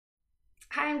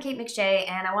Hi, I'm Kate McShea,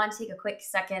 and I want to take a quick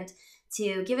second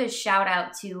to give a shout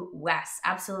out to Wes.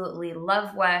 Absolutely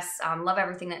love Wes, love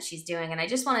everything that she's doing. And I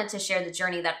just wanted to share the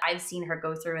journey that I've seen her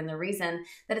go through and the reason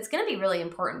that it's going to be really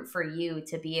important for you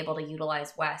to be able to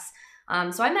utilize Wes.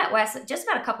 So I met Wes just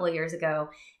about a couple of years ago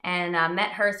and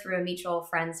met her through a mutual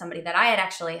friend, somebody that I had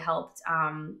actually helped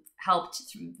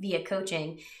via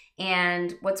coaching.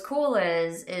 And what's cool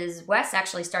is Wes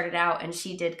actually started out and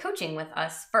she did coaching with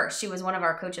us first. She was one of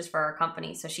our coaches for our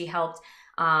company, so she helped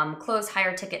close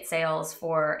higher ticket sales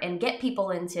for and get people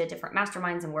into different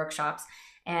masterminds and workshops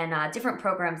and different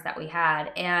programs that we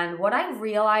had. And what I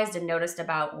realized and noticed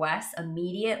about Wes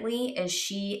immediately is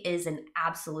she is an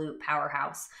absolute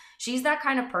powerhouse. She's that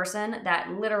kind of person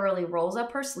that literally rolls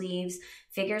up her sleeves,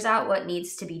 figures out what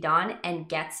needs to be done, and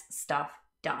gets stuff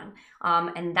done.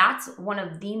 And that's one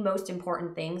of the most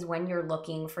important things when you're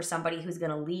looking for somebody who's going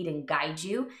to lead and guide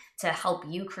you to help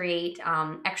you create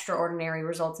extraordinary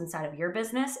results inside of your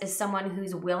business is someone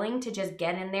who's willing to just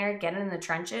get in there, get in the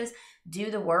trenches,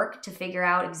 do the work to figure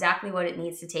out exactly what it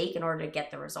needs to take in order to get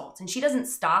the results. And she doesn't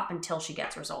stop until she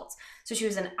gets results. So she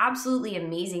was an absolutely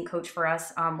amazing coach for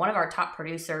us, one of our top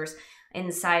producers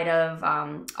inside of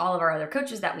all of our other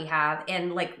coaches that we have.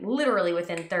 And like literally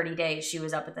within 30 days, she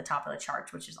was up at the top of the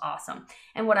charts, which is awesome.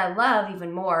 And what I love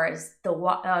even more is the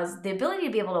ability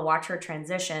to be able to watch her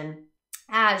transition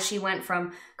as she went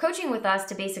from coaching with us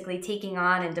to basically taking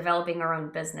on and developing her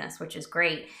own business, which is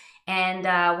great. And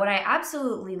what I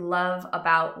absolutely love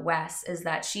about Wes is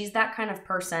that she's that kind of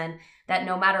person that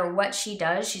no matter what she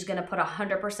does, she's going to put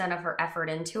 100% of her effort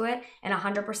into it and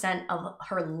 100% of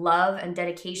her love and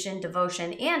dedication,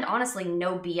 devotion, and honestly,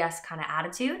 no BS kind of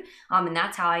attitude. And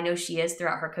that's how I know she is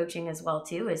throughout her coaching as well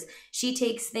too, is she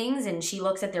takes things and she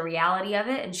looks at the reality of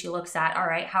it and she looks at, all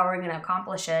right, how are we going to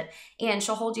accomplish it? And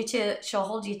she'll hold you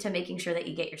to making sure that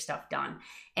you get your stuff done.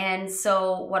 And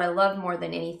so what I love more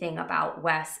than anything about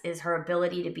Wes is her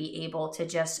ability to be able to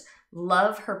just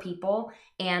love her people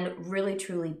and really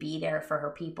truly be there for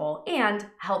her people and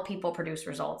help people produce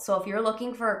results. So if you're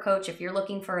looking for a coach, if you're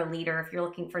looking for a leader, if you're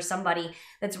looking for somebody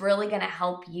that's really going to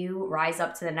help you rise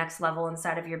up to the next level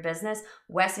inside of your business,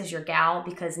 Wes is your gal,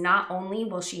 because not only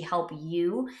will she help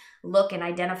you look and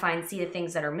identify and see the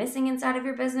things that are missing inside of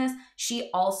your business, she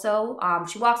also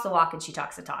she walks the walk and she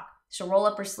talks the talk. She'll roll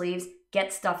up her sleeves,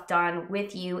 get stuff done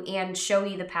with you, and show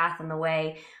you the path and the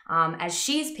way as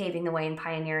she's paving the way and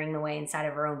pioneering the way inside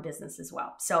of her own business as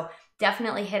well. So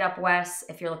definitely hit up Wes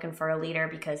if you're looking for a leader,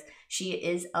 because she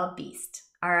is a beast.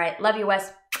 All right. Love you,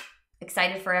 Wes.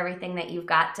 Excited for everything that you've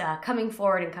got coming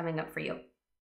forward and coming up for you.